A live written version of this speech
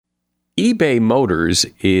eBay Motors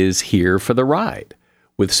is here for the ride.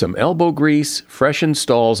 With some elbow grease, fresh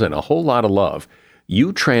installs, and a whole lot of love,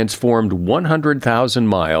 you transformed 100,000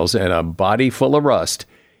 miles and a body full of rust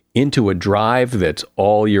into a drive that's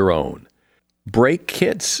all your own. Brake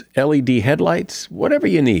kits, LED headlights, whatever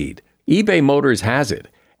you need, eBay Motors has it.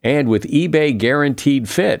 And with eBay Guaranteed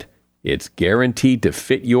Fit, it's guaranteed to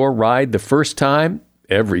fit your ride the first time,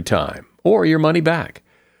 every time, or your money back.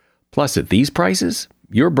 Plus, at these prices,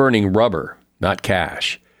 you're burning rubber, not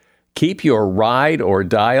cash. Keep your ride or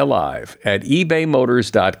die alive at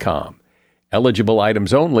ebaymotors.com. Eligible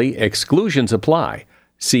items only, exclusions apply.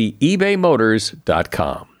 See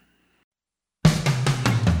ebaymotors.com.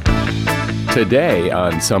 Today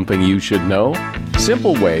on Something You Should Know,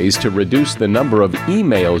 simple ways to reduce the number of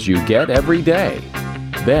emails you get every day.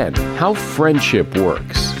 Then, how friendship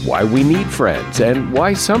works, why we need friends, and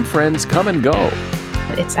why some friends come and go.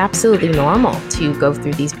 It's absolutely normal to go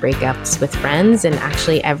through these breakups with friends, and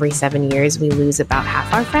actually every 7 years we lose about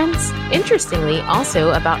half our friends. Interestingly,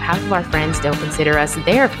 also about half of our friends don't consider us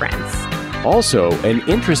their friends. Also, an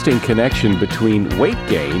interesting connection between weight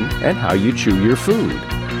gain and how you chew your food.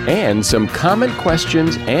 And some common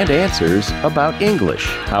questions and answers about English,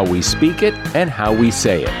 how we speak it and how we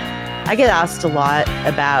say it. I get asked a lot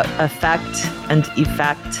about affect and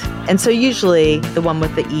effect. And so usually the one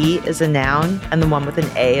with the E is a noun and the one with an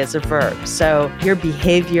A is a verb. So your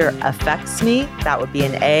behavior affects me, that would be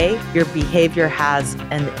an A. Your behavior has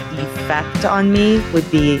an effect on me would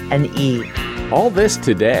be an E. All this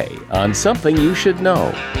today on Something You Should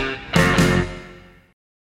Know.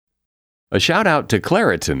 A shout out to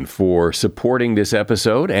Claritin for supporting this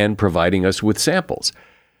episode and providing us with samples.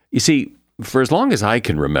 You see, for as long as I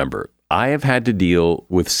can remember, I have had to deal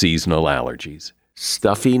with seasonal allergies.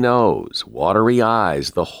 Stuffy nose, watery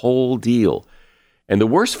eyes, the whole deal. And the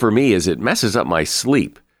worst for me is it messes up my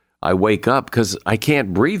sleep. I wake up because I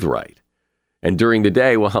can't breathe right. And during the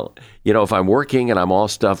day, well, if I'm working and I'm all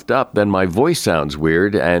stuffed up, then my voice sounds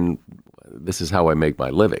weird, and this is how I make my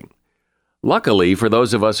living. Luckily, for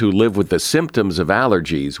those of us who live with the symptoms of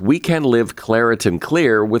allergies, we can live Claritin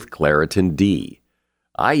Clear with Claritin D.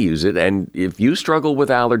 I use it, and if you struggle with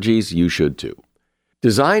allergies, you should too.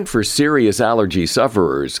 Designed for serious allergy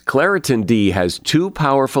sufferers, Claritin D has 2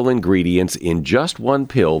 powerful ingredients in just one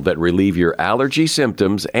pill that relieve your allergy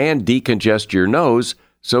symptoms and decongest your nose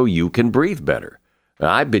so you can breathe better.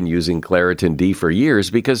 I've been using Claritin D for years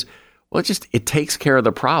because, it takes care of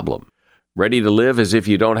the problem. Ready to live as if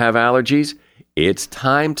you don't have allergies? It's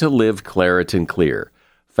time to live Claritin Clear.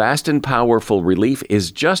 Fast and powerful relief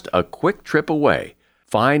is just a quick trip away.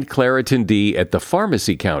 Find Claritin D at the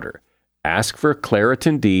pharmacy counter. Ask for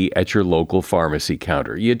Claritin D at your local pharmacy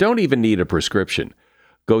counter. You don't even need a prescription.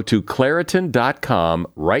 Go to Claritin.com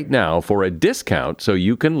right now for a discount so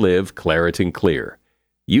you can live Claritin Clear.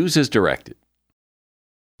 Use as directed.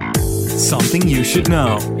 Something you should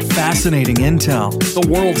know. Fascinating intel, the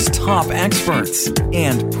world's top experts,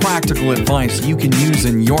 and practical advice you can use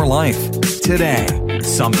in your life. Today,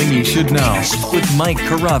 Something You Should Know with Mike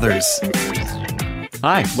Carruthers.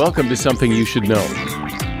 Hi, welcome to Something You Should Know.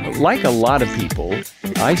 Like a lot of people,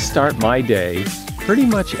 I start my day pretty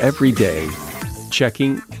much every day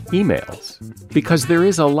checking emails because there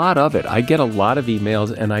is a lot of it. I get a lot of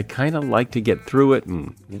emails and I kind of like to get through it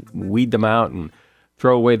and weed them out and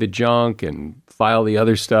throw away the junk and file the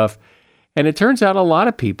other stuff. And it turns out a lot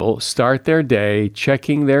of people start their day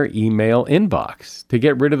checking their email inbox to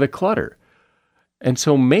get rid of the clutter. And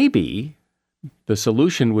so maybe the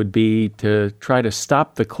solution would be to try to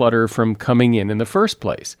stop the clutter from coming in the first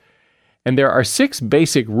place. And there are 6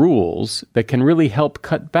 basic rules that can really help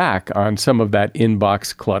cut back on some of that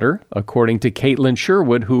inbox clutter, according to Caitlin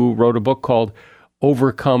Sherwood, who wrote a book called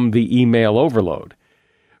Overcome the Email Overload.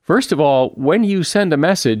 First of all, when you send a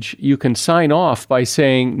message, you can sign off by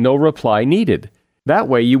saying no reply needed. That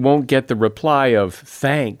way you won't get the reply of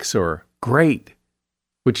thanks or great,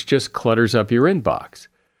 which just clutters up your inbox.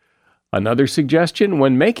 Another suggestion,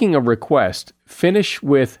 when making a request, finish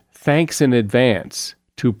with thanks in advance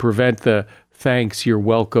to prevent the thanks, you're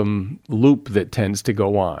welcome loop that tends to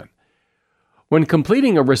go on. When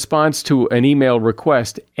completing a response to an email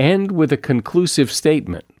request, end with a conclusive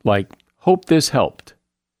statement like, hope this helped.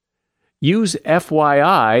 Use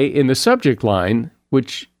FYI in the subject line,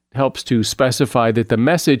 which helps to specify that the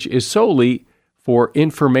message is solely for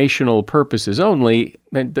informational purposes only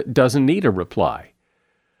and doesn't need a reply.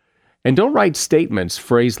 And don't write statements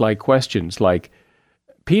phrased like questions like,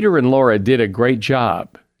 Peter and Laura did a great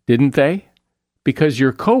job, didn't they? Because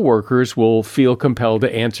your coworkers will feel compelled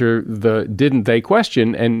to answer the didn't they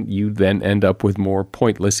question, and you then end up with more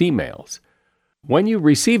pointless emails. When you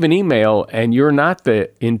receive an email and you're not the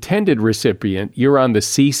intended recipient, you're on the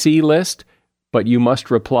CC list, but you must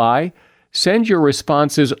reply, send your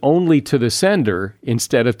responses only to the sender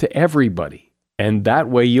instead of to everybody. And that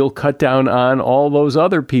way you'll cut down on all those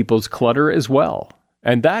other people's clutter as well.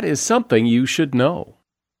 And that is something you should know.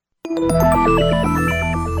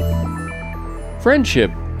 Friendship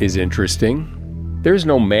is interesting. There's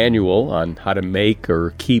no manual on how to make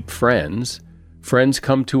or keep friends. Friends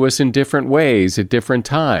come to us in different ways at different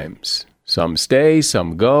times. Some stay,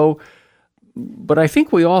 some go. But I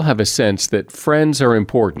think we all have a sense that friends are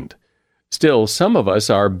important. Still, some of us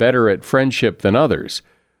are better at friendship than others.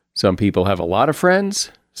 Some people have a lot of friends.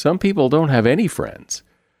 Some people don't have any friends.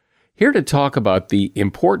 Here to talk about the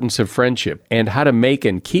importance of friendship and how to make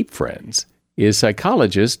and keep friends is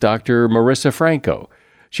psychologist Dr. Marissa Franco.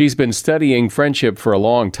 She's been studying friendship for a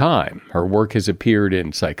long time. Her work has appeared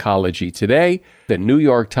in Psychology Today, the New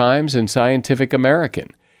York Times, and Scientific American.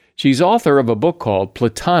 She's author of a book called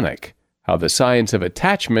Platonic: How the Science of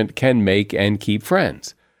Attachment Can Make and Keep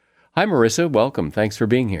Friends. Hi, Marissa. Welcome. Thanks for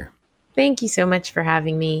being here. Thank you so much for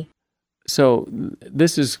having me. So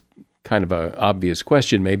this is kind of an obvious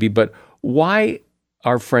question maybe, but why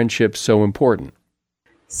are friendships so important?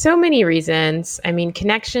 So many reasons. I mean,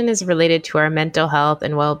 connection is related to our mental health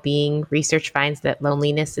and well-being. Research finds that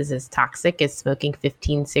loneliness is as toxic as smoking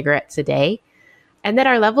 15 cigarettes a day, and that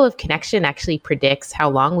our level of connection actually predicts how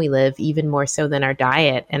long we live, even more so than our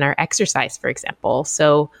diet and our exercise, for example.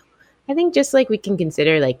 So I think just like we can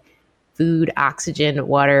consider like food, oxygen,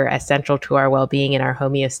 water as central to our well-being and our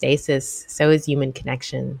homeostasis, so is human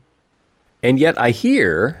connection. And yet I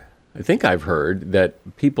think I've heard that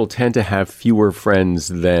people tend to have fewer friends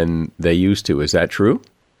than they used to. Is that true?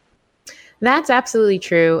 That's absolutely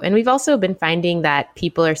true. And we've also been finding that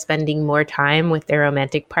people are spending more time with their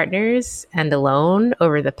romantic partners and alone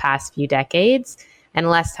over the past few decades, and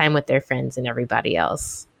less time with their friends and everybody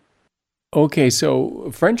else. Okay, so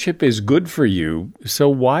friendship is good for you. So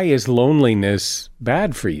why is loneliness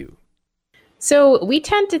bad for you? So we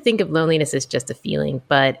tend to think of loneliness as just a feeling,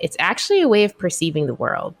 but it's actually a way of perceiving the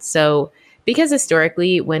world. So because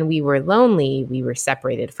historically, when we were lonely, we were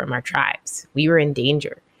separated from our tribes. We were in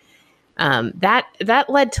danger. That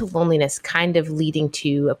led to loneliness kind of leading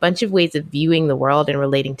to a bunch of ways of viewing the world and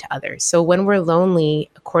relating to others. So when we're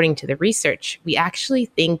lonely, according to the research, we actually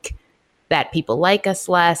think that people like us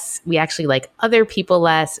less. We actually like other people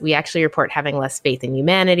less. We actually report having less faith in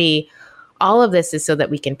humanity. All of this is so that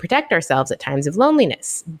we can protect ourselves at times of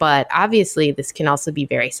loneliness. But obviously, this can also be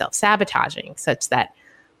very self-sabotaging, such that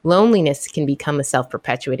loneliness can become a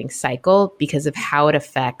self-perpetuating cycle because of how it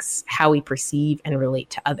affects how we perceive and relate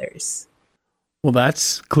to others. Well,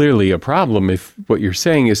 that's clearly a problem if what you're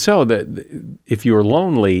saying is so, that if you're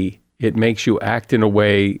lonely, it makes you act in a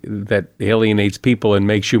way that alienates people and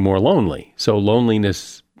makes you more lonely. So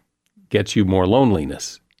loneliness gets you more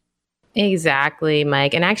loneliness. Exactly,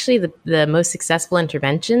 Mike. And actually, the most successful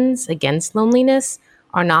interventions against loneliness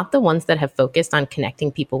are not the ones that have focused on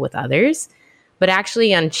connecting people with others, but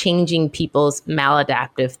actually on changing people's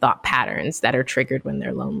maladaptive thought patterns that are triggered when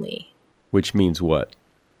they're lonely. Which means what?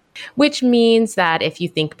 Which means that if you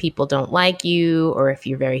think people don't like you, or if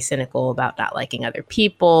you're very cynical about not liking other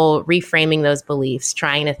people, reframing those beliefs,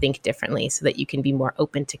 trying to think differently so that you can be more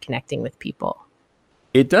open to connecting with people.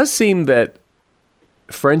 It does seem that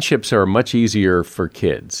friendships are much easier for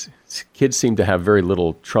kids. Kids seem to have very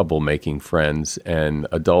little trouble making friends, and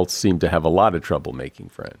adults seem to have a lot of trouble making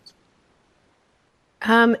friends.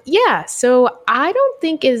 So I don't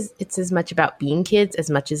think it's as much about being kids as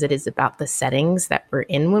much as it is about the settings that we're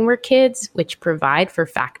in when we're kids, which provide for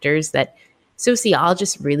factors that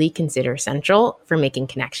sociologists really consider central for making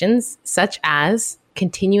connections, such as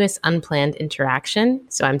continuous unplanned interaction.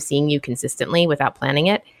 So I'm seeing you consistently without planning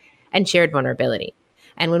it, and shared vulnerability.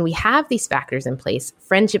 And when we have these factors in place,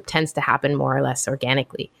 friendship tends to happen more or less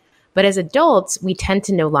organically. But as adults, we tend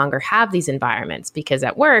to no longer have these environments because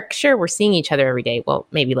at work, sure, we're seeing each other every day. Well,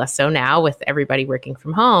 maybe less so now with everybody working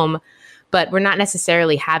from home, but we're not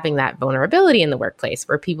necessarily having that vulnerability in the workplace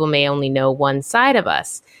where people may only know one side of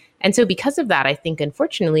us. And so because of that, I think,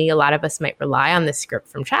 unfortunately, a lot of us might rely on this script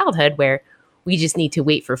from childhood where we just need to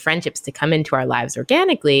wait for friendships to come into our lives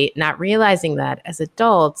organically, not realizing that as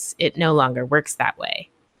adults, it no longer works that way.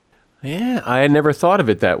 Yeah, I had never thought of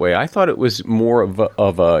it that way. I thought it was more of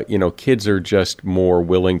a kids are just more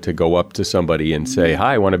willing to go up to somebody and say,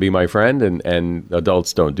 hi, want to be my friend? And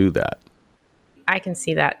adults don't do that. I can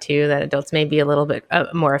see that too, that adults may be a little bit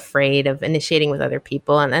more afraid of initiating with other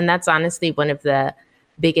people. And that's honestly one of the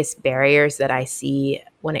biggest barriers that I see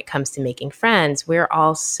when it comes to making friends. We're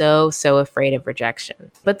all so afraid of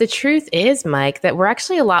rejection. But the truth is, Mike, that we're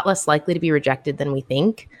actually a lot less likely to be rejected than we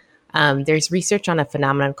think. There's research on a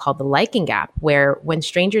phenomenon called the liking gap, where when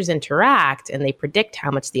strangers interact and they predict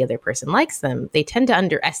how much the other person likes them, they tend to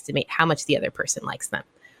underestimate how much the other person likes them,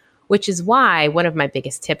 which is why one of my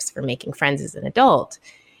biggest tips for making friends as an adult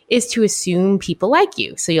is to assume people like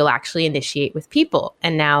you. So you'll actually initiate with people.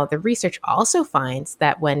 And now the research also finds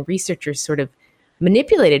that when researchers sort of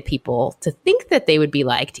manipulated people to think that they would be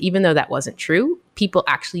liked, even though that wasn't true, people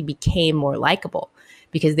actually became more likable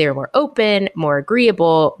because they were more open, more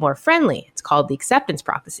agreeable, more friendly. It's called the acceptance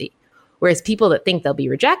prophecy. Whereas people that think they'll be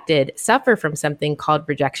rejected suffer from something called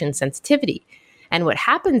rejection sensitivity. And what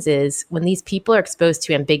happens is when these people are exposed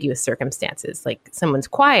to ambiguous circumstances, like someone's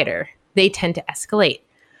quieter, they tend to escalate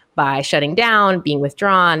by shutting down, being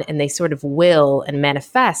withdrawn, and they sort of will and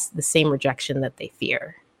manifest the same rejection that they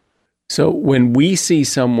fear. So when we see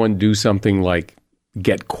someone do something like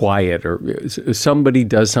get quiet, or somebody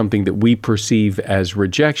does something that we perceive as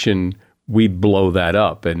rejection, we blow that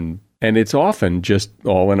up. And it's often just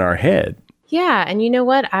all in our head. Yeah. And you know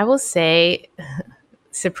what? I will say,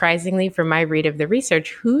 surprisingly, from my read of the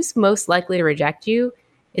research, who's most likely to reject you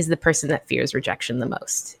is the person that fears rejection the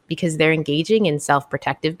most, because they're engaging in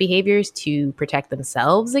self-protective behaviors to protect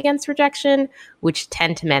themselves against rejection, which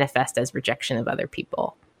tend to manifest as rejection of other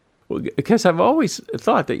people. Well, because I've always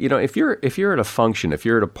thought that, if you're at a function, if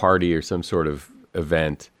you're at a party or some sort of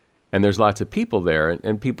event, and there's lots of people there,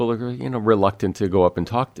 and people are, reluctant to go up and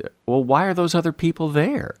talk to, well, why are those other people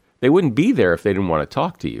there? They wouldn't be there if they didn't want to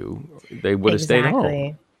talk to you. They would have stayed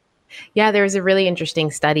home. Yeah, there was a really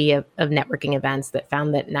interesting study of networking events that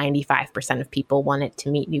found that 95% of people wanted to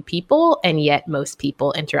meet new people, and yet most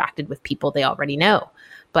people interacted with people they already know.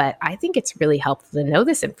 But I think it's really helpful to know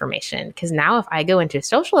this information, because now if I go into a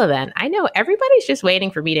social event, I know everybody's just waiting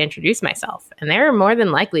for me to introduce myself, and they're more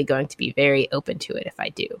than likely going to be very open to it if I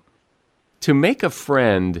do. To make a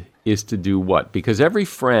friend is to do what? Because every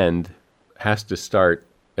friend has to start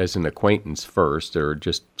as an acquaintance first, or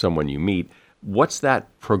just someone you meet. What's that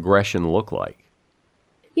progression look like?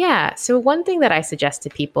 Yeah. So one thing that I suggest to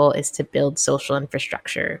people is to build social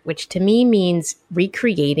infrastructure, which to me means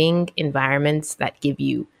recreating environments that give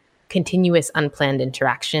you continuous unplanned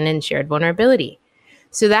interaction and shared vulnerability.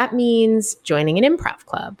 So that means joining an improv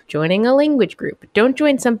club, joining a language group. Don't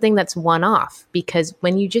join something that's one-off, because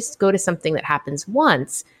when you just go to something that happens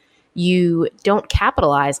once, you don't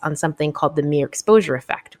capitalize on something called the mere exposure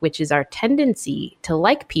effect, which is our tendency to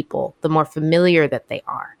like people the more familiar that they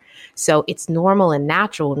are. So it's normal and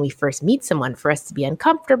natural when we first meet someone for us to be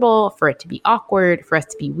uncomfortable, for it to be awkward, for us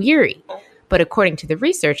to be weary. But according to the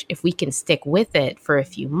research, if we can stick with it for a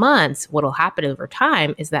few months, what'll happen over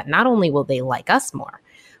time is that not only will they like us more,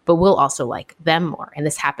 but we'll also like them more. And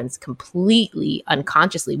this happens completely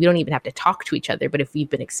unconsciously. We don't even have to talk to each other, but if we've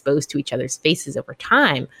been exposed to each other's faces over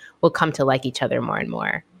time, we'll come to like each other more and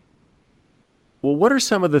more. Well, what are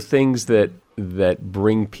some of the things that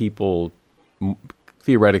bring people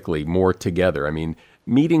theoretically more together? I mean,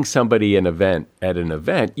 meeting somebody at an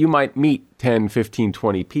event, you might meet 10, 15,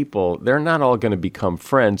 20 people. They're not all going to become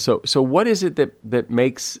friends. So what is it that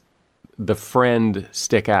makes the friend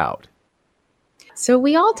stick out? So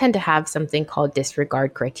we all tend to have something called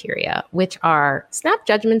disregard criteria, which are snap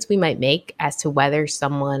judgments we might make as to whether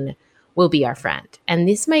someone will be our friend. And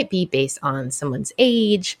this might be based on someone's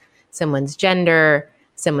age, someone's gender,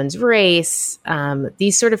 someone's race,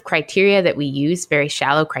 these sort of criteria that we use, very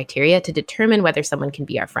shallow criteria, to determine whether someone can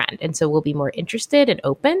be our friend. And so we'll be more interested and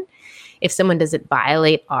open if someone doesn't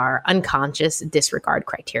violate our unconscious disregard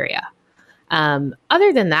criteria.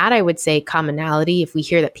 Other than that, I would say commonality. If we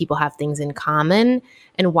hear that people have things in common,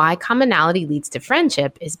 and why commonality leads to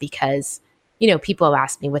friendship is because, people have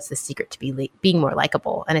asked me, what's the secret to being more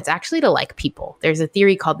likable? And it's actually to like people. There's a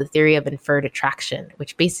theory called the theory of inferred attraction,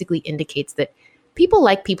 which basically indicates that people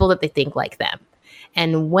like people that they think like them.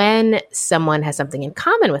 And when someone has something in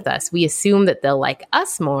common with us, we assume that they'll like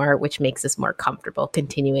us more, which makes us more comfortable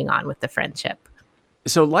continuing on with the friendship.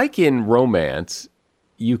 So like in romance,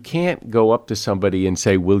 you can't go up to somebody and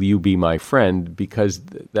say, will you be my friend? Because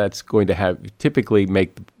that's going to typically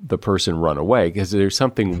make the person run away, because there's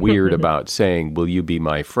something weird about saying, will you be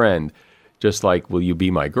my friend? Just like, will you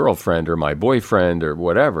be my girlfriend or my boyfriend or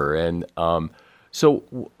whatever? And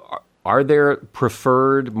so are there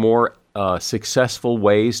preferred, more successful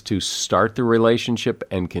ways to start the relationship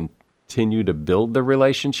and continue to build the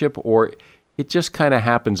relationship, or it just kind of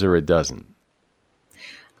happens or it doesn't?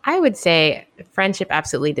 I would say friendship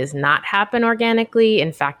absolutely does not happen organically.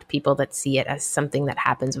 In fact, people that see it as something that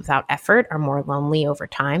happens without effort are more lonely over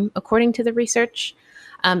time, according to the research.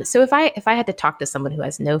 So if I had to talk to someone who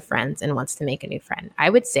has no friends and wants to make a new friend, I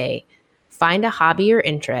would say find a hobby or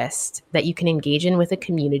interest that you can engage in with a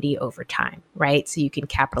community over time, right? So you can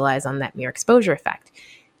capitalize on that mere exposure effect.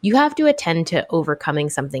 You have to attend to overcoming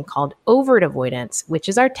something called overt avoidance, which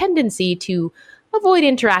is our tendency to avoid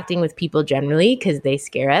interacting with people generally because they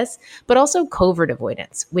scare us, but also covert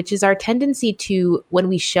avoidance, which is our tendency to, when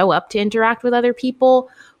we show up to interact with other people,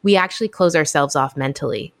 we actually close ourselves off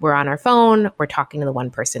mentally. We're on our phone, we're talking to the one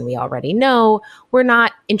person we already know, we're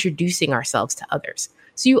not introducing ourselves to others.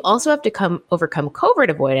 So you also have to overcome covert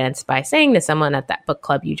avoidance by saying to someone at that book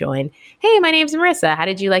club you joined, "Hey, my name's Marissa. How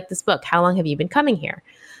did you like this book? How long have you been coming here?"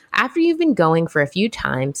 After you've been going for a few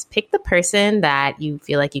times, pick the person that you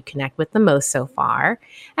feel like you connect with the most so far,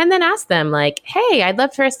 and then ask them like, "Hey, I'd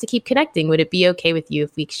love for us to keep connecting. Would it be okay with you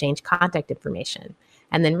if we exchange contact information?"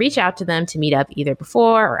 And then reach out to them to meet up either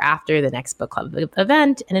before or after the next book club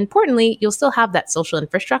event. And importantly, you'll still have that social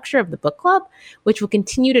infrastructure of the book club, which will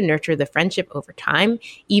continue to nurture the friendship over time,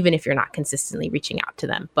 even if you're not consistently reaching out to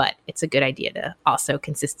them. But it's a good idea to also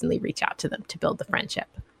consistently reach out to them to build the friendship.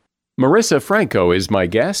 Marissa Franco is my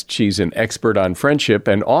guest. She's an expert on friendship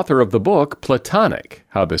and author of the book Platonic: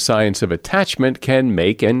 How the Science of Attachment Can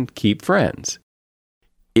Make and Keep Friends.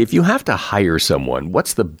 If you have to hire someone,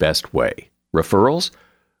 what's the best way? Referrals?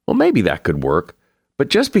 Well, maybe that could work. But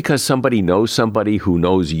just because somebody knows somebody who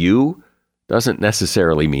knows you doesn't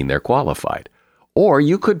necessarily mean they're qualified. Or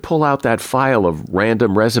you could pull out that file of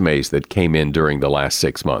random resumes that came in during the last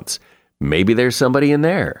 6 months. Maybe there's somebody in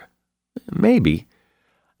there. Maybe.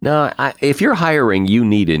 Now, if you're hiring, you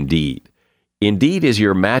need Indeed. Indeed is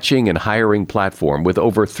your matching and hiring platform with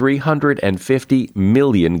over 350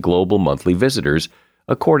 million global monthly visitors,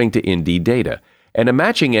 according to Indeed data, and a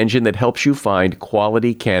matching engine that helps you find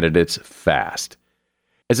quality candidates fast.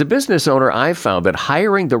 As a business owner, I've found that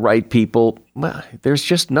hiring the right people, well, there's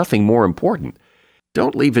just nothing more important.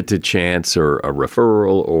 Don't leave it to chance or a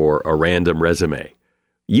referral or a random resume.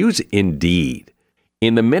 Use Indeed.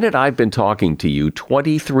 In the minute I've been talking to you,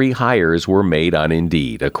 23 hires were made on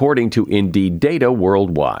Indeed, according to Indeed data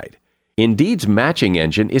worldwide. Indeed's matching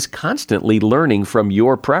engine is constantly learning from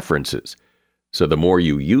your preferences. So the more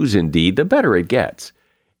you use Indeed, the better it gets.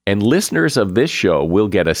 And listeners of this show will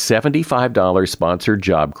get a $75 sponsored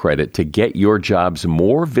job credit to get your jobs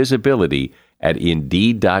more visibility at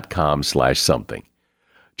Indeed.com/something.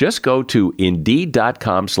 Just go to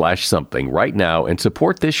Indeed.com/something right now and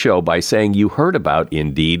support this show by saying you heard about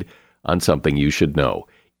Indeed on Something You Should Know.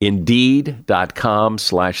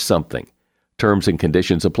 Indeed.com/something. Terms and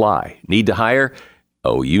conditions apply. Need to hire?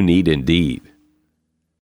 Oh, you need Indeed.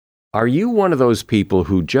 Are you one of those people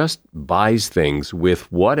who just buys things with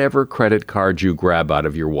whatever credit card you grab out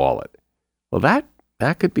of your wallet? Well, that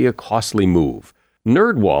could be a costly move.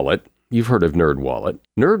 NerdWallet, you've heard of NerdWallet.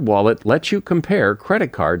 NerdWallet lets you compare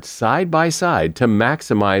credit cards side by side to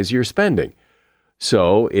maximize your spending.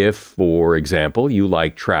 So if, for example, you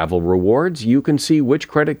like travel rewards, you can see which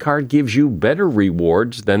credit card gives you better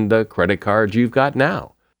rewards than the credit card you've got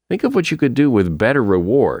now. Think of what you could do with better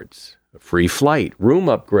rewards. A free flight, room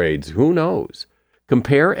upgrades, who knows?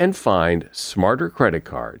 Compare and find smarter credit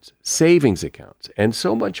cards, savings accounts, and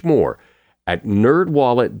so much more at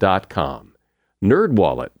nerdwallet.com.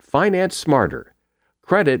 NerdWallet, finance smarter.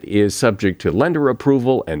 Credit is subject to lender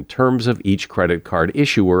approval and terms of each credit card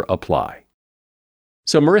issuer apply.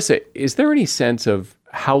 So Marissa, is there any sense of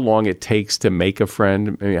how long it takes to make a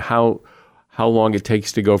friend? I mean, how long it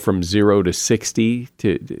takes to go from 0 to 60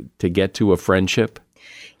 to get to a friendship?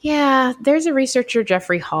 Yeah, there's a researcher,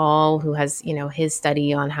 Jeffrey Hall, who has, his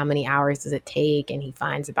study on how many hours does it take, and he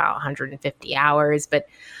finds about 150 hours. But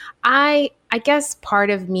I guess part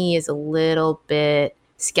of me is a little bit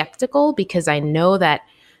skeptical because I know that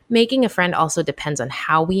making a friend also depends on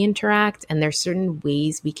how we interact, and there's certain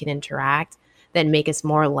ways we can interact that make us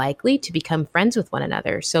more likely to become friends with one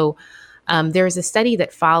another. So there was a study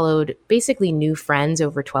that followed basically new friends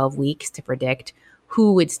over 12 weeks to predict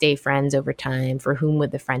who would stay friends over time, for whom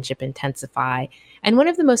would the friendship intensify. And one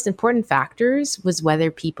of the most important factors was whether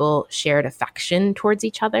people shared affection towards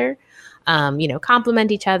each other,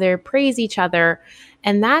 compliment each other, praise each other.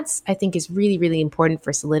 And that's, I think, is really, really important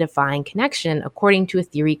for solidifying connection, according to a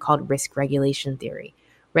theory called risk regulation theory.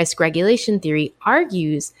 Risk regulation theory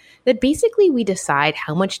argues that basically we decide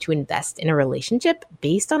how much to invest in a relationship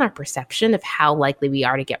based on our perception of how likely we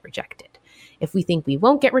are to get rejected. If we think we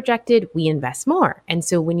won't get rejected, we invest more. And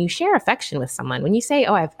so when you share affection with someone, when you say,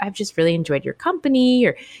 oh, I've just really enjoyed your company,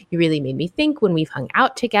 or you really made me think when we've hung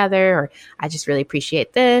out together, or I just really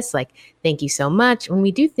appreciate this, like, thank you so much. When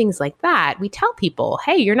we do things like that, we tell people,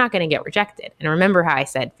 hey, you're not going to get rejected. And remember how I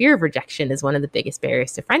said fear of rejection is one of the biggest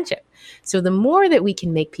barriers to friendship. So the more that we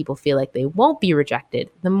can make people feel like they won't be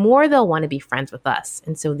rejected, the more they'll want to be friends with us.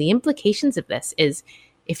 And so the implications of this is,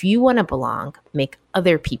 if you want to belong, make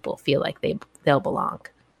other people feel like they'll belong.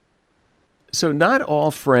 So not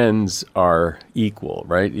all friends are equal,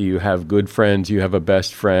 right? You have good friends, you have a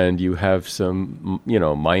best friend, you have some,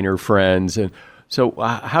 minor friends. And so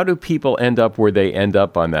how do people end up where they end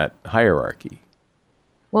up on that hierarchy?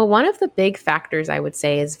 Well, one of the big factors I would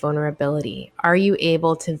say is vulnerability. Are you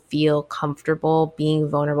able to feel comfortable being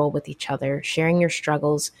vulnerable with each other, sharing your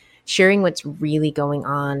struggles, sharing what's really going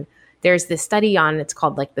on? There's this study it's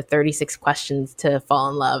called like the 36 questions to fall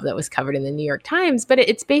in love that was covered in the New York Times, but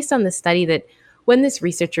it's based on the study that when this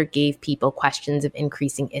researcher gave people questions of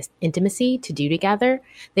increasing intimacy to do together,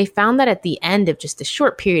 they found that at the end of just a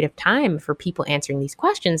short period of time for people answering these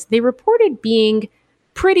questions, they reported being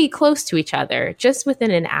pretty close to each other just within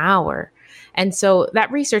an hour. And so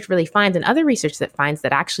that research really finds, and other research that finds,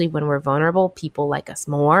 that actually when we're vulnerable, people like us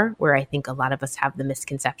more, where I think a lot of us have the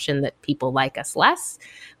misconception that people like us less.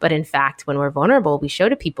 But in fact, when we're vulnerable, we show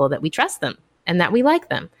to people that we trust them and that we like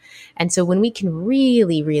them. And so when we can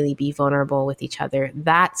really, really be vulnerable with each other,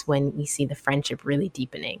 that's when we see the friendship really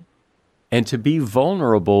deepening. And to be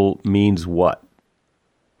vulnerable means what?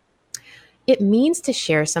 It means to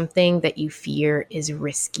share something that you fear is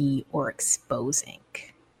risky or exposing.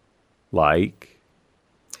 Like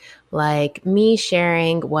me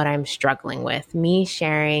sharing what I'm struggling with, me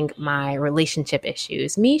sharing my relationship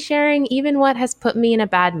issues, me sharing even what has put me in a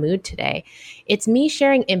bad mood today. It's me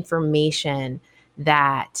sharing information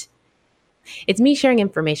that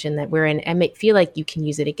we're in. I might feel like you can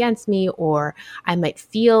use it against me, or I might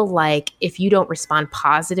feel like if you don't respond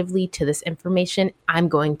positively to this information, I'm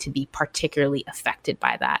going to be particularly affected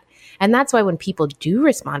by that. And that's why when people do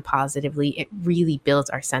respond positively, it really builds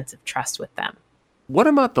our sense of trust with them. What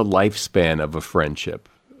about the lifespan of a friendship?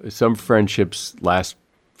 Some friendships last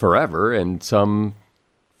forever, and some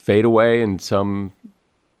fade away, and some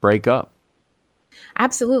break up.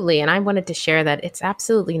 Absolutely. And I wanted to share that it's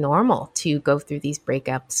absolutely normal to go through these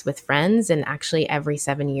breakups with friends. And actually, every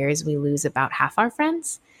 7 years, we lose about half our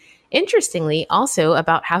friends. Interestingly, also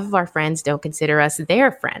about half of our friends don't consider us their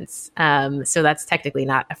friends. So that's technically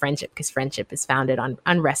not a friendship, because friendship is founded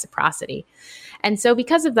on reciprocity. And so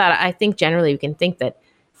because of that, I think generally we can think that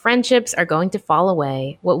friendships are going to fall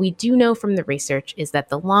away. What we do know from the research is that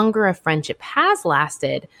the longer a friendship has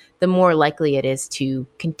lasted, the more likely it is to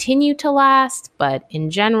continue to last. But in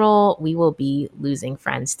general, we will be losing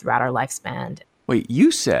friends throughout our lifespan. Wait,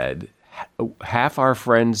 you said half our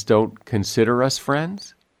friends don't consider us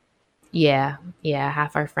friends? Yeah.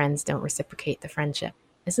 Half our friends don't reciprocate the friendship.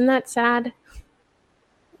 Isn't that sad?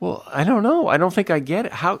 Well, I don't know. I don't think I get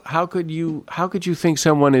it. How could you think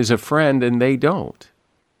someone is a friend and they don't?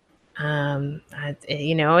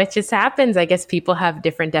 It just happens. I guess people have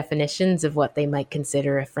different definitions of what they might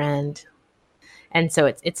consider a friend. And so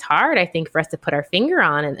it's hard, I think, for us to put our finger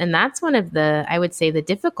on. And that's one of the, I would say, the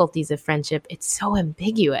difficulties of friendship. It's so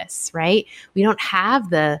ambiguous, right? We don't have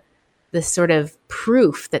the sort of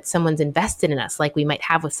proof that someone's invested in us like we might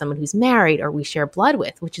have with someone who's married or we share blood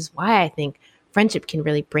with, which is why I think friendship can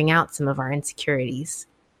really bring out some of our insecurities.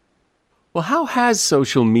 Well, how has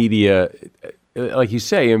social media, like you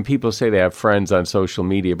say, and people say they have friends on social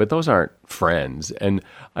media, but those aren't friends. And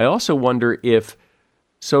I also wonder if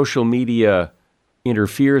social media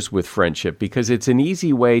interferes with friendship, because it's an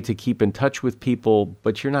easy way to keep in touch with people,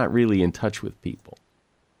 but you're not really in touch with people.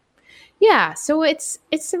 Yeah, so it's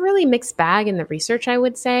a really mixed bag in the research, I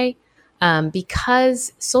would say,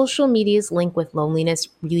 because social media's link with loneliness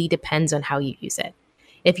really depends on how you use it.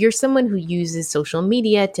 If you're someone who uses social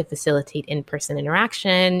media to facilitate in-person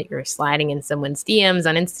interaction, you're sliding in someone's DMs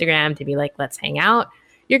on Instagram to be like, let's hang out,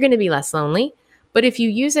 you're going to be less lonely. But if you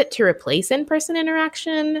use it to replace in-person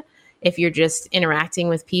interaction, if you're just interacting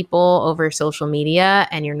with people over social media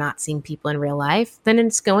and you're not seeing people in real life, then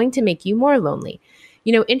it's going to make you more lonely.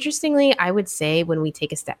 Interestingly, I would say when we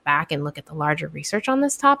take a step back and look at the larger research on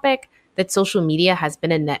this topic, that social media has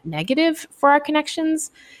been a net negative for our connections,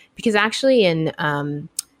 because actually in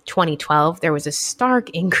 2012, there was a stark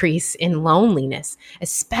increase in loneliness,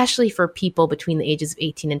 especially for people between the ages of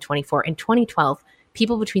 18 and 24. In 2012,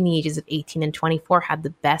 people between the ages of 18 and 24 had the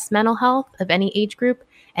best mental health of any age group,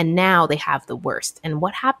 and now they have the worst. And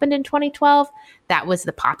what happened in 2012? That was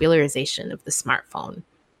the popularization of the smartphone.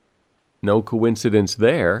 No coincidence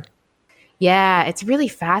there. Yeah, it's really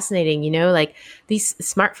fascinating. Like these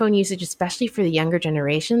smartphone usage, especially for the younger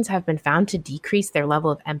generations, have been found to decrease their level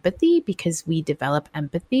of empathy because we develop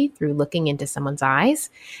empathy through looking into someone's eyes.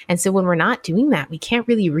 And so when we're not doing that, we can't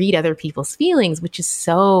really read other people's feelings, which is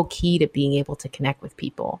so key to being able to connect with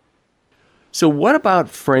people. So what about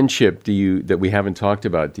friendship that we haven't talked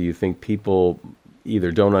about? Do you think people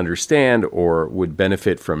either don't understand or would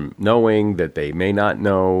benefit from knowing that they may not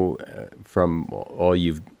know from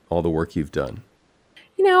all the work you've done?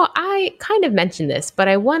 I kind of mentioned this, but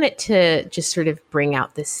I wanted to just sort of bring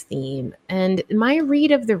out this theme. And my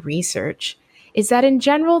read of the research is that in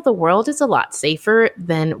general, the world is a lot safer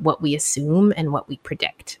than what we assume and what we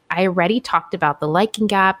predict. I already talked about the liking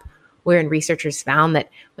gap, wherein researchers found that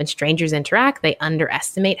when strangers interact, they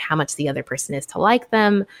underestimate how much the other person is to like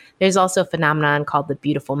them. There's also a phenomenon called the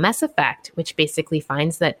beautiful mess effect, which basically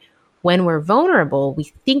finds that when we're vulnerable, we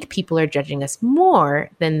think people are judging us more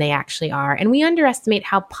than they actually are, and we underestimate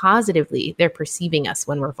how positively they're perceiving us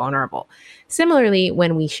when we're vulnerable. Similarly,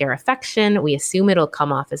 when we share affection, we assume it'll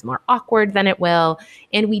come off as more awkward than it will,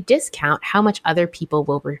 and we discount how much other people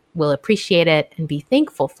will appreciate it and be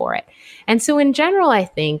thankful for it. And so in general, I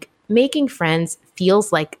think making friends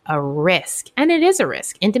feels like a risk, and it is a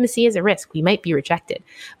risk. Intimacy is a risk. We might be rejected,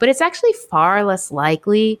 but it's actually far less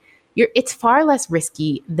likely. It's far less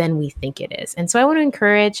risky than we think it is. And so I want to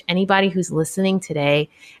encourage anybody who's listening today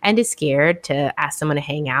and is scared to ask someone to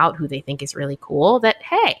hang out who they think is really cool that,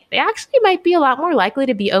 hey, they actually might be a lot more likely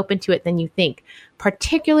to be open to it than you think,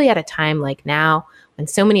 particularly at a time like now when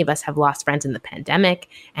so many of us have lost friends in the pandemic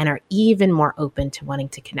and are even more open to wanting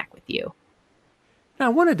to connect with you. Now, I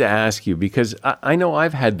wanted to ask you, because I know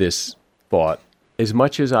I've had this thought, as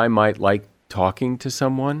much as I might like talking to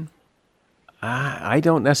someone, I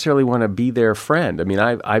don't necessarily want to be their friend. I mean,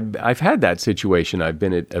 I've had that situation. I've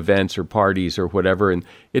been at events or parties or whatever, and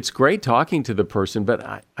it's great talking to the person,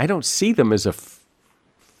 but I don't see them as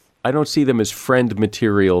friend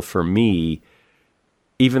material for me.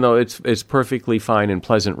 Even though it's perfectly fine and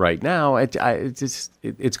pleasant right now, it's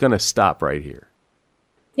going to stop right here.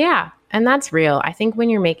 Yeah, and that's real. I think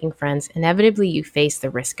when you're making friends, inevitably you face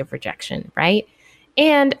the risk of rejection, right?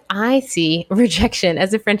 And I see rejection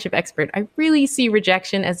as a friendship expert. I really see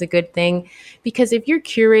rejection as a good thing, because if you're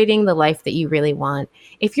curating the life that you really want,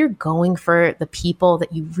 if you're going for the people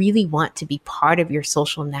that you really want to be part of your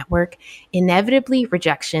social network, inevitably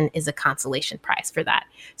rejection is a consolation prize for that.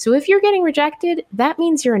 So if you're getting rejected, that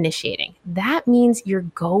means you're initiating. That means you're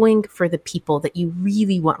going for the people that you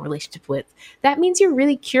really want relationship with. That means you're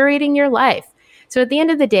really curating your life. So at the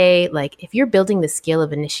end of the day, like if you're building the skill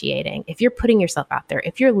of initiating, if you're putting yourself out there,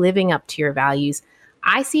 if you're living up to your values,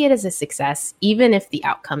 I see it as a success, even if the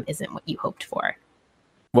outcome isn't what you hoped for.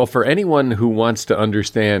 Well, for anyone who wants to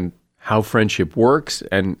understand how friendship works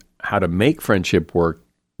and how to make friendship work,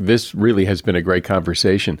 this really has been a great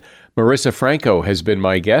conversation. Marissa Franco has been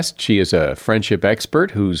my guest. She is a friendship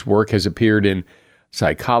expert whose work has appeared in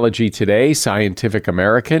Psychology Today, Scientific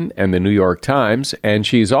American, and the New York Times, and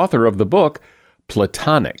she's author of the book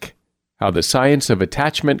Platonic: How the Science of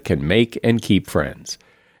Attachment Can Make and Keep Friends.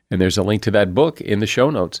 And there's a link to that book in the show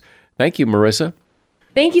notes. Thank you, Marissa.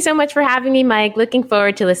 Thank you so much for having me, Mike. Looking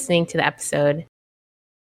forward to listening to the episode.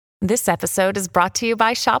 This episode is brought to you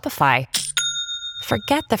by Shopify.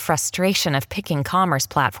 Forget the frustration of picking commerce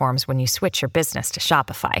platforms when you switch your business to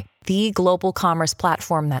Shopify, the global commerce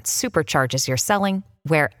platform that supercharges your selling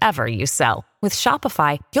wherever you sell. With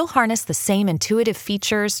Shopify, you'll harness the same intuitive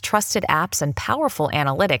features, trusted apps, and powerful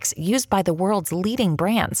analytics used by the world's leading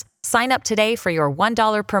brands. Sign up today for your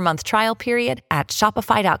 $1 per month trial period at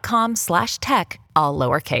shopify.com/tech, all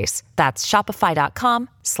lowercase. That's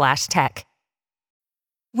shopify.com/tech.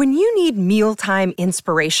 When you need mealtime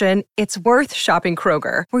inspiration, it's worth shopping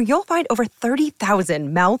Kroger, where you'll find over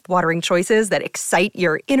 30,000 mouth-watering choices that excite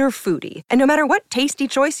your inner foodie. And no matter what tasty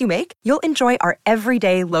choice you make, you'll enjoy our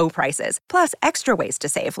everyday low prices, plus extra ways to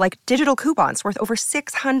save, like digital coupons worth over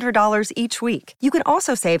 $600 each week. You can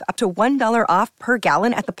also save up to $1 off per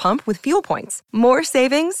gallon at the pump with fuel points. More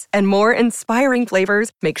savings and more inspiring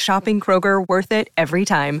flavors make shopping Kroger worth it every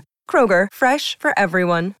time. Kroger, fresh for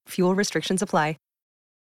everyone. Fuel restrictions apply.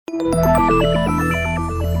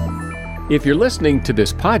 If you're listening to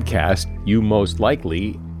this podcast, you most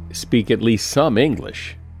likely speak at least some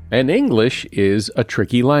English. And English is a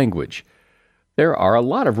tricky language. There are a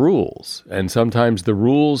lot of rules, and sometimes the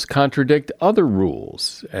rules contradict other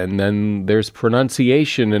rules. And then there's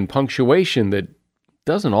pronunciation and punctuation that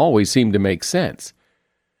doesn't always seem to make sense.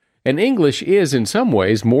 And English is, in some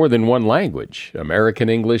ways, more than one language. American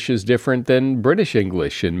English is different than British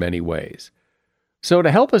English in many ways. So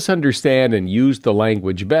to help us understand and use the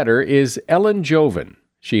language better is Ellen Jovan.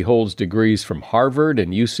 She holds degrees from Harvard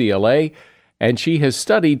and UCLA, and she has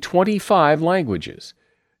studied 25 languages.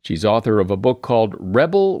 She's author of a book called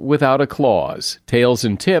Rebel Without a Clause, Tales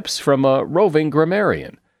and Tips from a Roving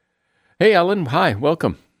Grammarian. Hey, Ellen. Hi,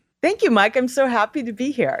 welcome. Thank you, Mike. I'm so happy to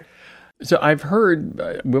be here. So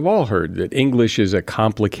we've all heard that English is a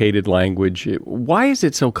complicated language. Why is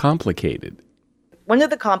it so complicated? One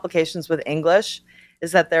of the complications with English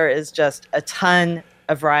is that there is just a ton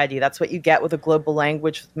of variety. That's what you get with a global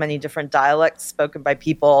language with many different dialects spoken by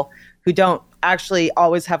people who don't actually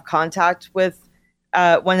always have contact with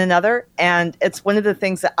one another. And it's one of the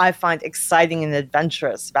things that I find exciting and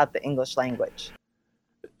adventurous about the English language.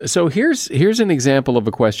 So here's an example of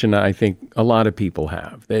a question I think a lot of people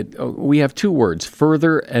have. That we have two words,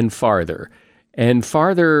 further and farther. And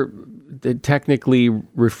farther technically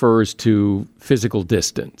refers to physical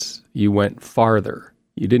distance. You went farther.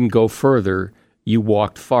 You didn't go further, you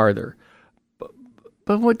walked farther.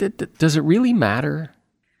 But what does it really matter?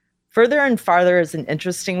 Further and farther is an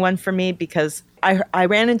interesting one for me because I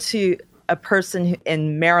ran into a person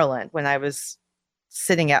in Maryland when I was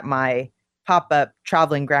sitting at my pop-up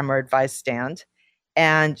traveling grammar advice stand,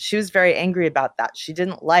 and she was very angry about that. She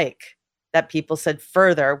didn't like that people said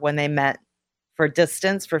further when they meant for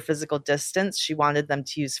distance, for physical distance. She wanted them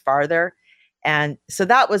to use farther. And so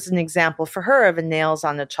that was an example for her of a nails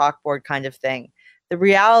on a chalkboard kind of thing. The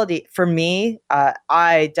reality for me,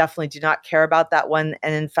 I definitely do not care about that one.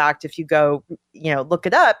 And in fact, if you go, look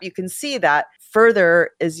it up, you can see that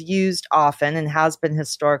further is used often and has been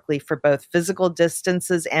historically for both physical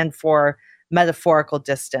distances and for metaphorical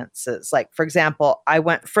distances. Like, for example, I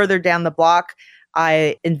went further down the block.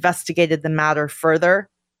 I investigated the matter further.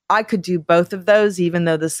 I could do both of those, even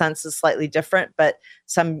though the sense is slightly different, but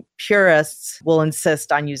some purists will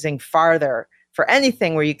insist on using farther for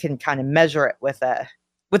anything where you can kind of measure it with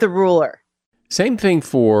a ruler. Same thing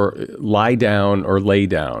for lie down or lay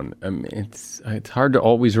down. I mean, it's hard to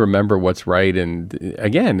always remember what's right. And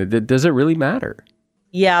again, does it really matter?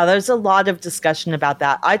 Yeah, there's a lot of discussion about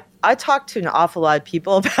that. I talk to an awful lot of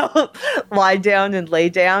people about lie down and lay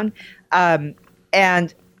down.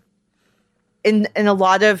 And in a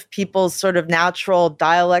lot of people's sort of natural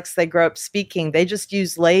dialects they grow up speaking, they just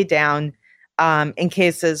use lay down in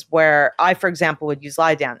cases where I, for example, would use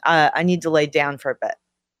lie down. I need to lay down for a bit.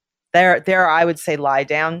 There, I would say lie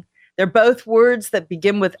down. They're both words that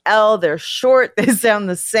begin with L. They're short. They sound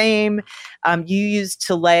the same. You use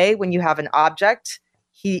to lay when you have an object.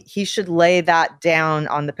 He should lay that down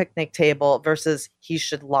on the picnic table versus he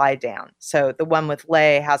should lie down. So the one with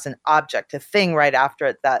lay has an object, a thing right after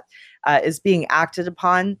it that is being acted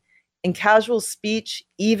upon. In casual speech,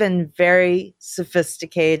 even very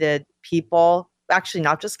sophisticated people, actually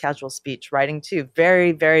not just casual speech, writing too,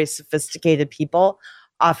 very, very sophisticated people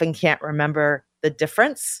often can't remember the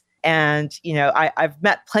difference. And, I've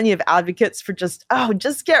met plenty of advocates for just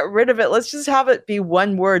get rid of it. Let's just have it be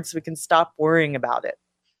one word so we can stop worrying about it.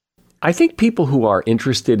 I think people who are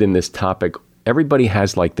interested in this topic, everybody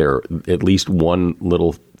has like their at least one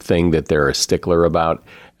little thing that they're a stickler about.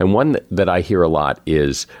 And one that I hear a lot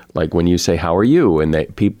is like when you say, how are you? And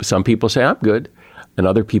some people say, I'm good. And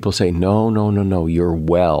other people say, no, you're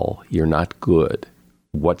well. You're not good.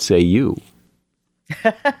 What say you?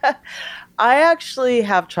 I actually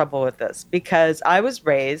have trouble with this because I was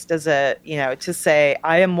raised as to say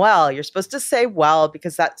I am well. You're supposed to say well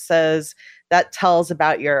because that tells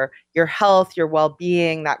about your health, your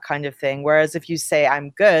well-being, that kind of thing. Whereas if you say I'm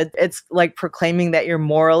good, it's like proclaiming that you're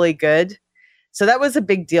morally good. So that was a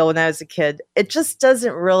big deal when I was a kid. It just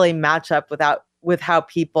doesn't really match up with how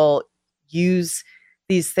people use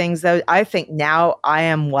these things. That I think now I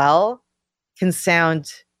am well can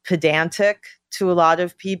sound pedantic to a lot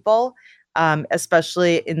of people,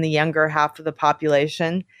 especially in the younger half of the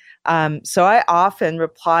population. So I often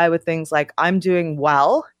reply with things like, I'm doing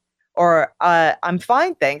well, or I'm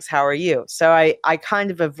fine, thanks, how are you? So I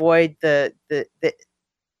kind of avoid the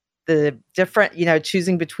different,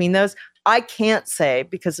 choosing between those. I can't say,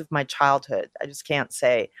 because of my childhood, I just can't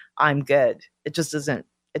say I'm good. It just doesn't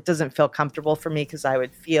feel comfortable for me because I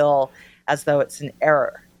would feel as though it's an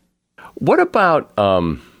error. What about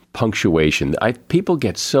punctuation? People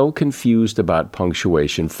get so confused about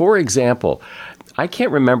punctuation. For example, I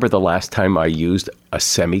can't remember the last time I used a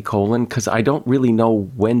semicolon because I don't really know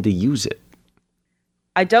when to use it.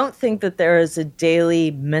 I don't think that there is a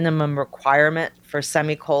daily minimum requirement for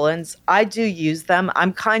semicolons. I do use them.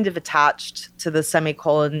 I'm kind of attached to the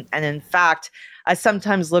semicolon. And in fact, I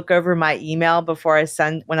sometimes look over my email before I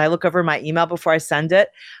send, when I look over my email before I send it,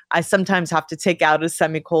 I sometimes have to take out a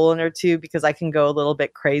semicolon or two because I can go a little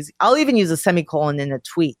bit crazy. I'll even use a semicolon in a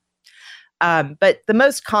tweet. But the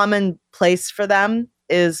most common place for them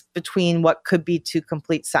is between what could be two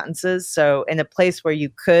complete sentences. So in a place where you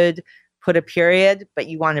could put a period, but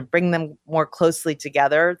you want to bring them more closely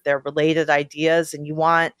together, they're related ideas, and you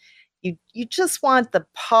just want the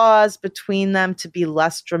pause between them to be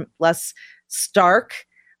less stark,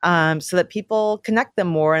 so that people connect them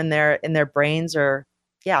more in their brains, or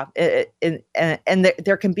there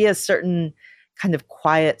can be a certain kind of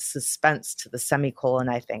quiet suspense to the semicolon.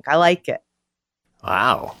 I think I like it.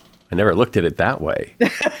 Wow. I never looked at it that way.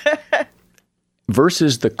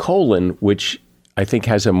 Versus the colon, which I think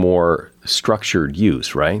has a more structured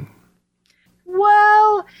use, right?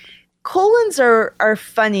 Well, colons are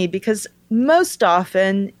funny because most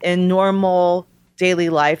often in normal daily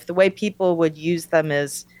life, the way people would use them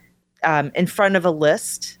is in front of a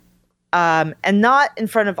list, and not in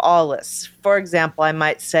front of all lists. For example, I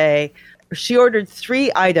might say, she ordered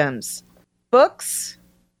 3 items: books,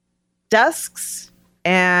 desks,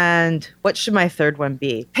 and what should my third one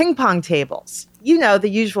be? Ping pong tables. You know, the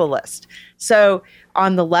usual list. So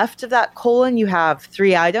on the left of that colon, you have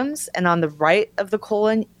 3 items, and on the right of the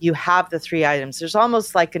colon, you have the 3 items. There's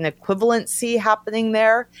almost like an equivalency happening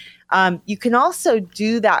there. You can also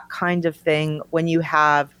do that kind of thing when you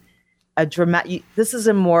have a dramatic. This is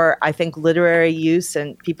a more, I think, literary use,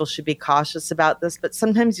 and people should be cautious about this. But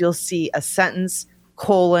sometimes you'll see a sentence,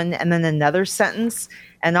 colon, and then another sentence.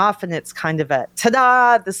 And often it's kind of a,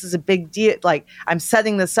 ta-da, this is a big deal. Like, I'm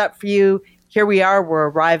setting this up for you. Here we are, we're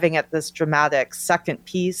arriving at this dramatic second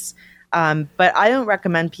piece. But I don't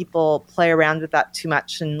recommend people play around with that too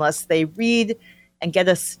much unless they read and get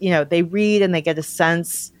they read and they get a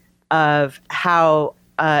sense of how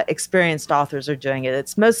experienced authors are doing it.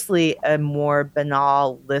 It's mostly a more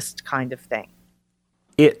banal list kind of thing.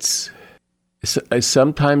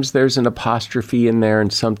 Sometimes there's an apostrophe in there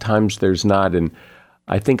and sometimes there's not. And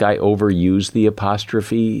I think I overuse the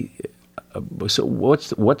apostrophe. So what's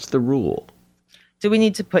the rule? Do we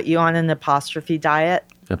need to put you on an apostrophe diet?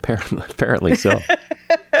 Apparently so.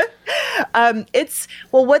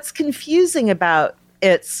 What's confusing about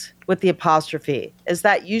it's with the apostrophe is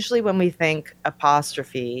that usually when we think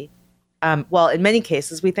apostrophe, in many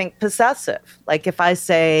cases we think possessive. Like if I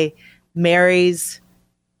say Mary's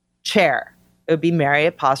chair, it would be Mary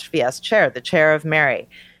apostrophe S chair, the chair of Mary.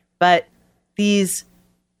 But these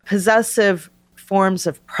possessive forms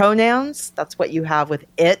of pronouns, that's what you have with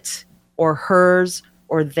it or hers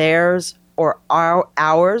or theirs or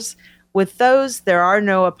ours. With those, there are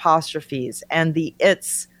no apostrophes, and the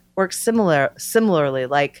it's works similarly,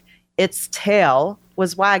 like its tail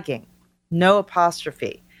was wagging, no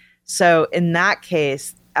apostrophe. So in that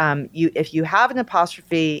case, if you have an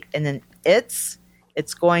apostrophe in an it's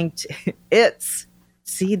going to,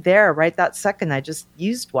 see there, right that second, I just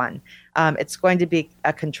used one. It's going to be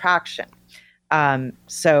a contraction.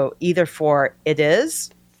 So either for it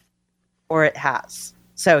is or it has.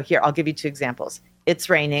 So here, I'll give you 2 examples. It's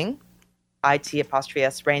raining, IT apostrophe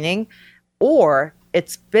S raining, or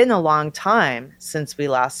it's been a long time since we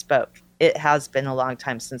last spoke. It has been a long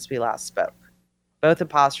time since we last spoke. Both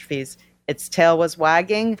apostrophes. Its tail was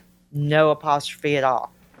wagging, no apostrophe at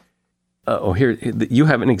all. Here, you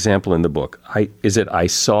have an example in the book. Is it I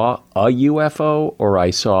saw a UFO or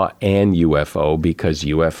I saw an UFO, because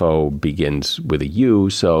UFO begins with a U,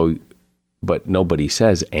 but nobody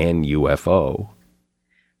says an UFO.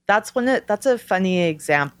 That's a funny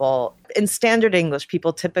example. In standard English,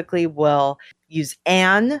 people typically will use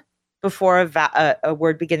an before a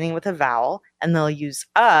word beginning with a vowel, and they'll use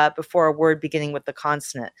a before a word beginning with the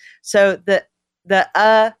consonant. So the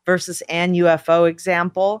versus an UFO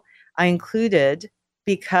example I included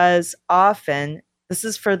because often, this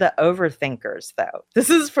is for the overthinkers though. This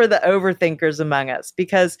is for the overthinkers among us,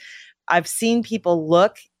 because I've seen people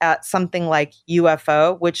look at something like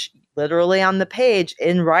UFO, which literally on the page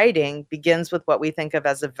in writing begins with what we think of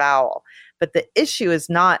as a vowel. But the issue is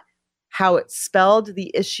not how it's spelled. The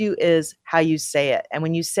issue is how you say it. And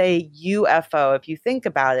when you say UFO, if you think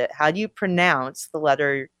about it, how do you pronounce the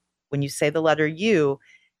letter? When you say the letter U,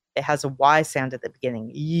 it has a Y sound at the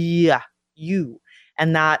beginning. Yeah, U.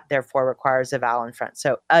 And that therefore requires a vowel in front.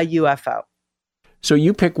 So a UFO. So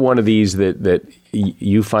you pick one of these that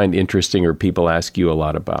you find interesting or people ask you a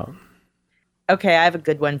lot about. Okay, I have a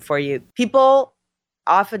good one for you. People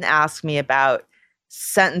often ask me about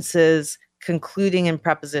sentences concluding in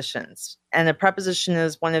prepositions. And a preposition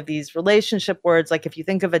is one of these relationship words. Like if you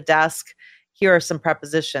think of a desk, here are some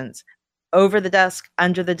prepositions. over the desk,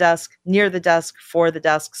 under the desk, near the desk, for the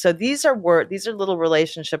desk. So these are little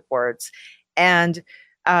relationship words. And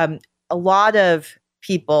a lot of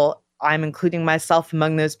people, I'm including myself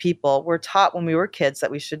among those people, were taught when we were kids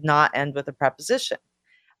that we should not end with a preposition.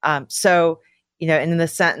 So, in the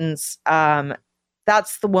sentence,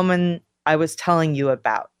 that's the woman I was telling you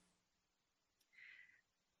about.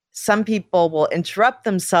 Some people will interrupt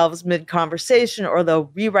themselves mid-conversation, or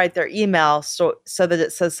they'll rewrite their email so that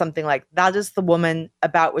it says something like, that is the woman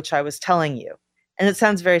about which I was telling you. And it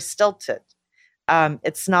sounds very stilted.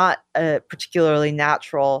 It's not a particularly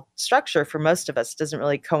natural structure for most of us. It doesn't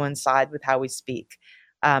really coincide with how we speak.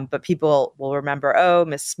 But people will remember, oh,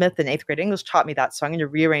 Miss Smith in 8th grade English taught me that, so I'm going to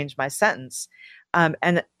rearrange my sentence.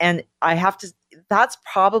 And I have to, that's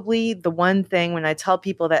probably the one thing when I tell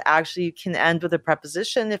people that actually you can end with a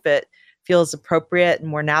preposition if it feels appropriate and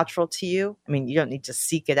more natural to you. I mean, you don't need to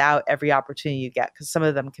seek it out every opportunity you get, because some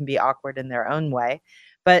of them can be awkward in their own way.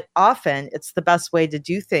 But often it's the best way to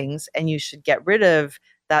do things, and you should get rid of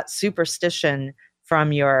that superstition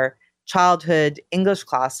from your childhood English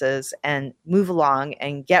classes and move along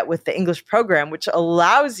and get with the English program, which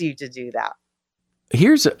allows you to do that.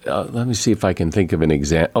 Here's, let me see if I can think of an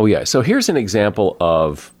example. Oh, yeah. So here's an example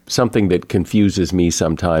of something that confuses me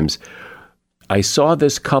sometimes. I saw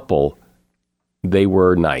this couple. They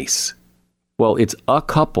were nice. Well, it's a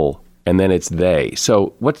couple, and then it's they.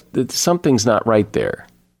 So something's not right there.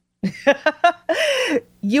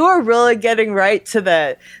 You are really getting right to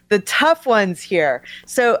the tough ones here.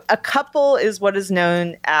 So a couple is what is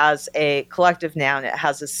known as a collective noun. It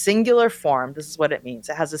has a singular form. This is what it means.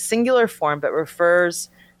 It has a singular form, but refers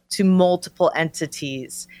to multiple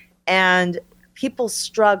entities. And people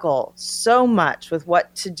struggle so much with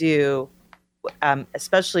what to do,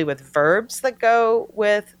 especially with verbs that go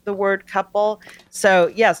with the word couple.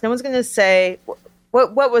 So yes, no one's going to say,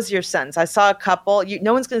 What was your sentence? I saw a couple.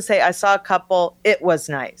 No one's going to say, I saw a couple. It was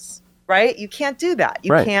nice, right? You can't do that.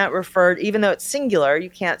 You can't refer, even though it's singular, you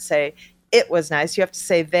can't say it was nice. You have to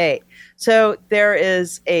say they. So there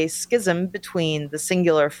is a schism between the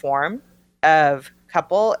singular form of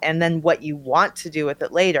couple and then what you want to do with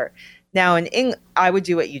it later. Now, I would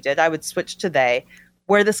do what you did. I would switch to they.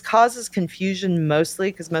 Where this causes confusion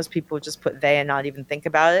mostly, because most people would just put they and not even think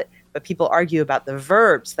about it, but people argue about the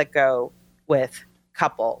verbs that go with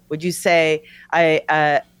couple. Would you say,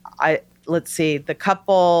 let's see, the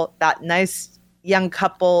couple, that nice young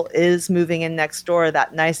couple is moving in next door,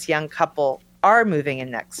 that nice young couple are moving in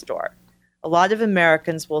next door? A lot of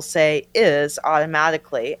Americans will say is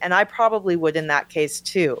automatically, and I probably would in that case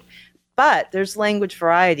too. But there's language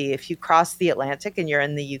variety. If you cross the Atlantic and you're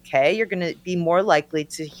in the UK, you're going to be more likely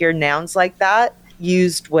to hear nouns like that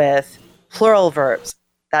used with plural verbs.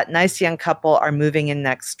 That nice young couple are moving in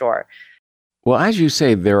next door. Well, as you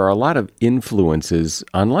say, there are a lot of influences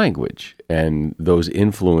on language, and those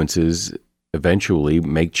influences eventually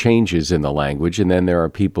make changes in the language. And then there are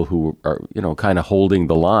people who are, kind of holding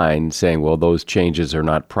the line saying, well, those changes are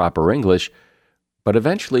not proper English, but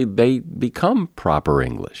eventually they become proper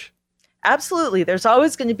English. Absolutely. There's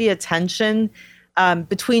always going to be a tension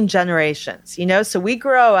between generations, So we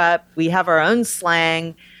grow up, we have our own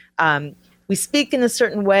slang, we speak in a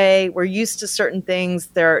certain way, we're used to certain things.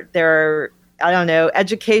 There are,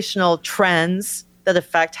 educational trends that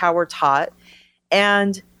affect how we're taught.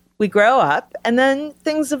 And we grow up and then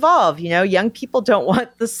things evolve. Young people don't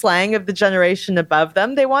want the slang of the generation above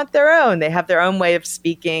them. They want their own. They have their own way of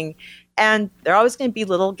speaking. And there are always going to be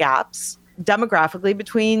little gaps demographically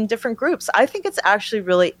between different groups. I think it's actually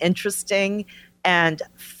really interesting and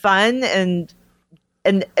fun. And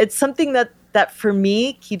it's something that for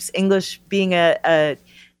me keeps English being an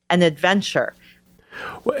adventure.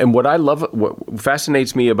 And what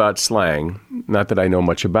fascinates me about slang, not that I know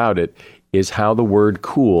much about it, is how the word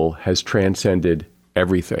cool has transcended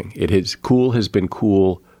everything. Cool has been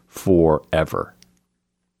cool forever.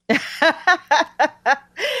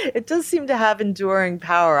 It does seem to have enduring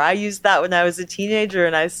power. I used that when I was a teenager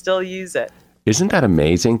and I still use it. Isn't that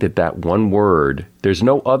amazing that one word, there's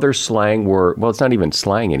no other slang word, well, it's not even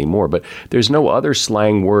slang anymore, but there's no other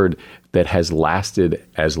slang word that has lasted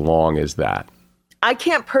as long as that. I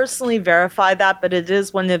can't personally verify that, but it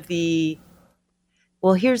is one of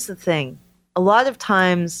well, here's the thing. A lot of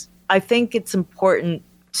times, I think it's important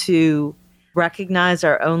to recognize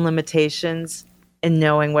our own limitations in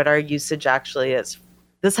knowing what our usage actually is.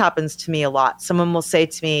 This happens to me a lot. Someone will say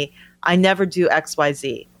to me, I never do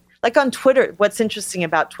XYZ. Like on Twitter, what's interesting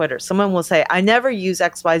about Twitter, someone will say, I never use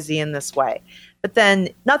XYZ in this way. But then,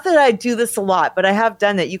 not that I do this a lot, but I have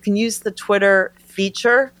done it. You can use the Twitter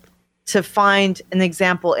feature to find an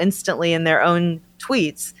example instantly in their own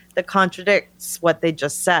tweets that contradicts what they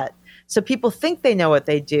just said. So people think they know what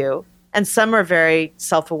they do, and some are very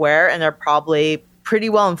self-aware and are probably pretty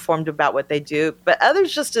well informed about what they do, but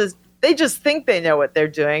others they just think they know what they're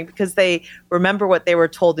doing because they remember what they were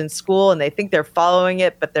told in school and they think they're following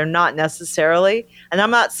it, but they're not necessarily. And I'm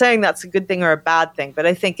not saying that's a good thing or a bad thing, but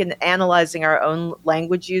I think in analyzing our own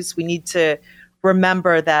language use, we need to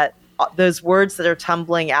remember that those words that are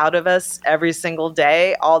tumbling out of us every single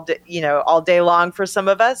day, all day long for some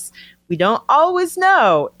of us, we don't always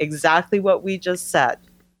know exactly what we just said.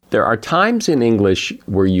 There are times in English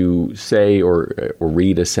where you say or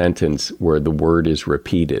read a sentence where the word is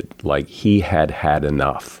repeated, like he had had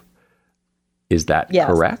enough. Is that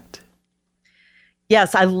correct?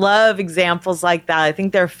 Yes, I love examples like that. I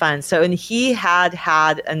think they're fun. So in he had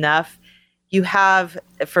had enough, you have,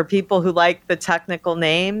 for people who like the technical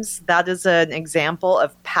names, that is an example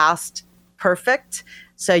of past perfect.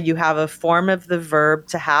 So you have a form of the verb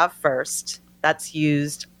to have first. That's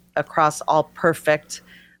used across all perfect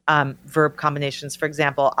verb combinations. For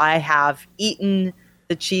example, I have eaten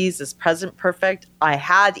the cheese is present perfect. I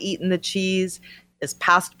had eaten the cheese is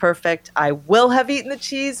past perfect. I will have eaten the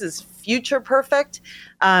cheese is future perfect.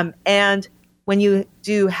 And when you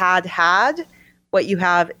do had, what you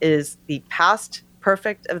have is the past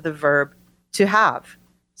perfect of the verb to have.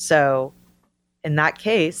 So in that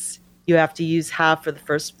case, you have to use have for the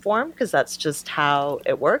first form because that's just how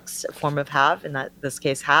it works, a form of have, in this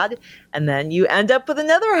case had. And then you end up with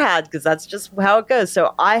another had because that's just how it goes.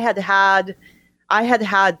 So I had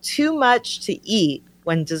had too much to eat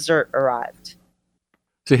when dessert arrived.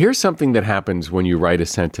 So here's something that happens when you write a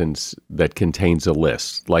sentence that contains a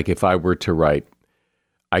list. Like if I were to write,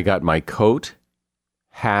 I got my coat,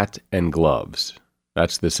 hat, and gloves.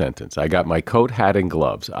 That's the sentence. I got my coat, hat, and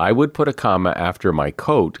gloves. I would put a comma after my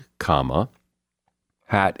coat, comma,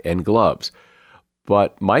 hat, and gloves.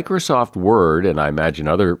 But Microsoft Word, and I imagine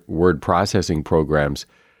other word processing programs,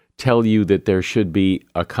 tell you that there should be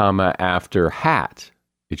a comma after hat.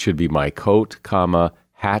 It should be my coat, comma,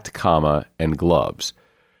 hat, comma, and gloves.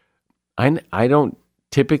 I don't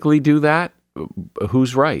typically do that.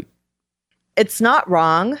 Who's right? It's not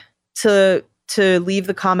wrong to leave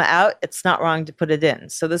the comma out. It's not wrong to put it in.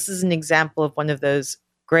 So this is an example of one of those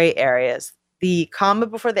gray areas. The comma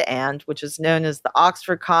before the and, which is known as the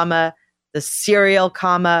Oxford comma, the serial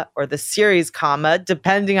comma, or the series comma,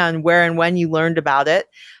 depending on where and when you learned about it,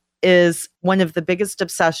 is one of the biggest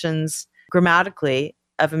obsessions grammatically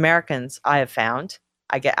of Americans I have found.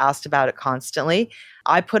 I get asked about it constantly.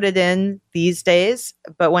 I put it in these days,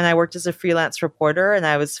 but when I worked as a freelance reporter and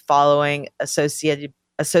I was following Associated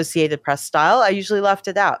Press style, I usually left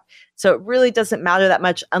it out. So it really doesn't matter that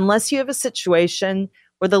much unless you have a situation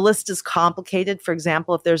where the list is complicated. For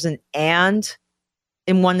example, if there's an and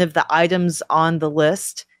in one of the items on the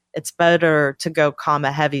list, it's better to go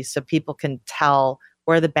comma heavy so people can tell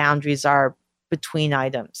where the boundaries are between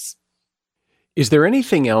items. Is there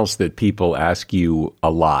anything else that people ask you a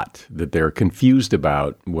lot that they're confused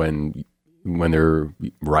about when they're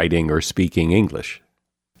writing or speaking English?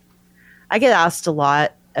 I get asked a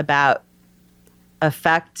lot about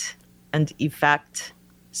affect and effect.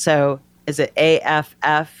 So is it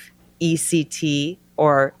AFFECT,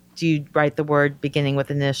 or do you write the word beginning with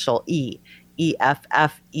initial E?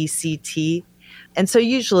 EFFECT. And so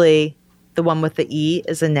usually the one with the E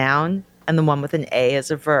is a noun and the one with an A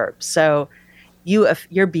is a verb. So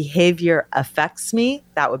your behavior affects me,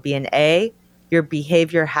 that would be an A. Your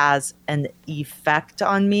behavior has an effect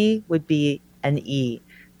on me would be an E.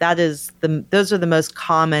 Those are the most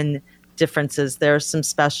common differences. There are some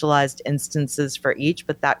specialized instances for each,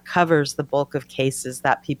 but that covers the bulk of cases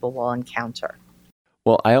that people will encounter.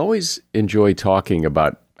 Well, I always enjoy talking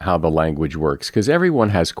about how the language works because everyone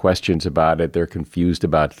has questions about it. They're confused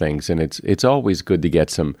about things, and it's always good to get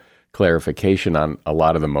some clarification on a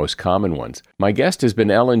lot of the most common ones. My guest has been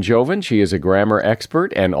Ellen Jovan. She is a grammar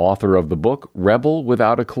expert and author of the book Rebel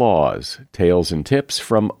Without a Clause, Tales and Tips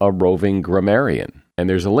from a Roving Grammarian. And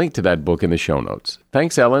there's a link to that book in the show notes.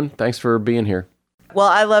 Thanks, Ellen. Thanks for being here. Well,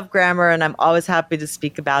 I love grammar, and I'm always happy to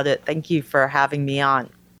speak about it. Thank you for having me on.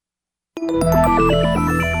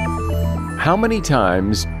 How many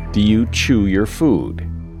times do you chew your food?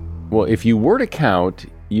 Well, if you were to count,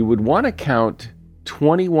 you would want to count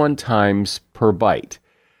 21 times per bite.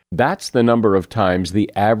 That's the number of times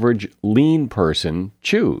the average lean person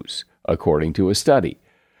chews, according to a study.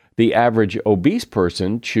 The average obese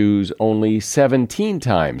person chews only 17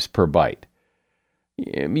 times per bite.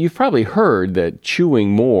 You've probably heard that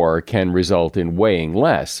chewing more can result in weighing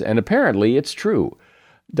less, and apparently it's true.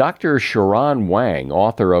 Dr. Sharon Wang,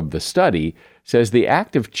 author of the study, says the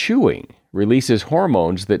act of chewing releases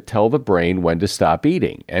hormones that tell the brain when to stop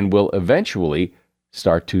eating and will eventually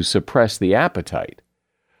start to suppress the appetite.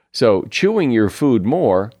 So chewing your food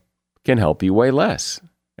more can help you weigh less,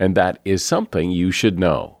 and that is something you should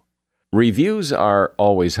know. Reviews are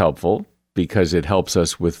always helpful because it helps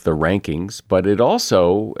us with the rankings, but it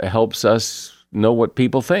also helps us know what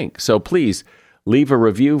people think. So please leave a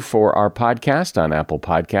review for our podcast on Apple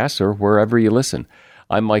Podcasts or wherever you listen.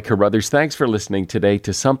 I'm Mike Carruthers. Thanks for listening today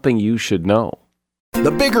to Something You Should Know. The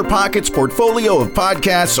Bigger Pockets portfolio of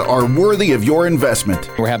podcasts are worthy of your investment.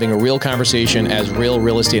 We're having a real conversation as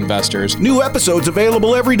real estate investors. New episodes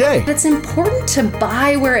available every day. It's important to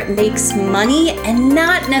buy where it makes money and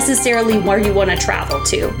not necessarily where you want to travel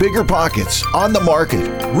to. Bigger Pockets, On the Market,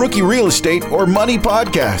 Rookie Real Estate, or Money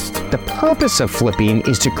Podcast. The purpose of flipping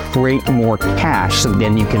is to create more cash so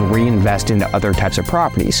then you can reinvest into other types of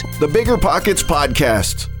properties. The Bigger Pockets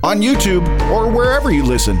Podcast on YouTube or wherever you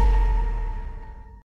listen.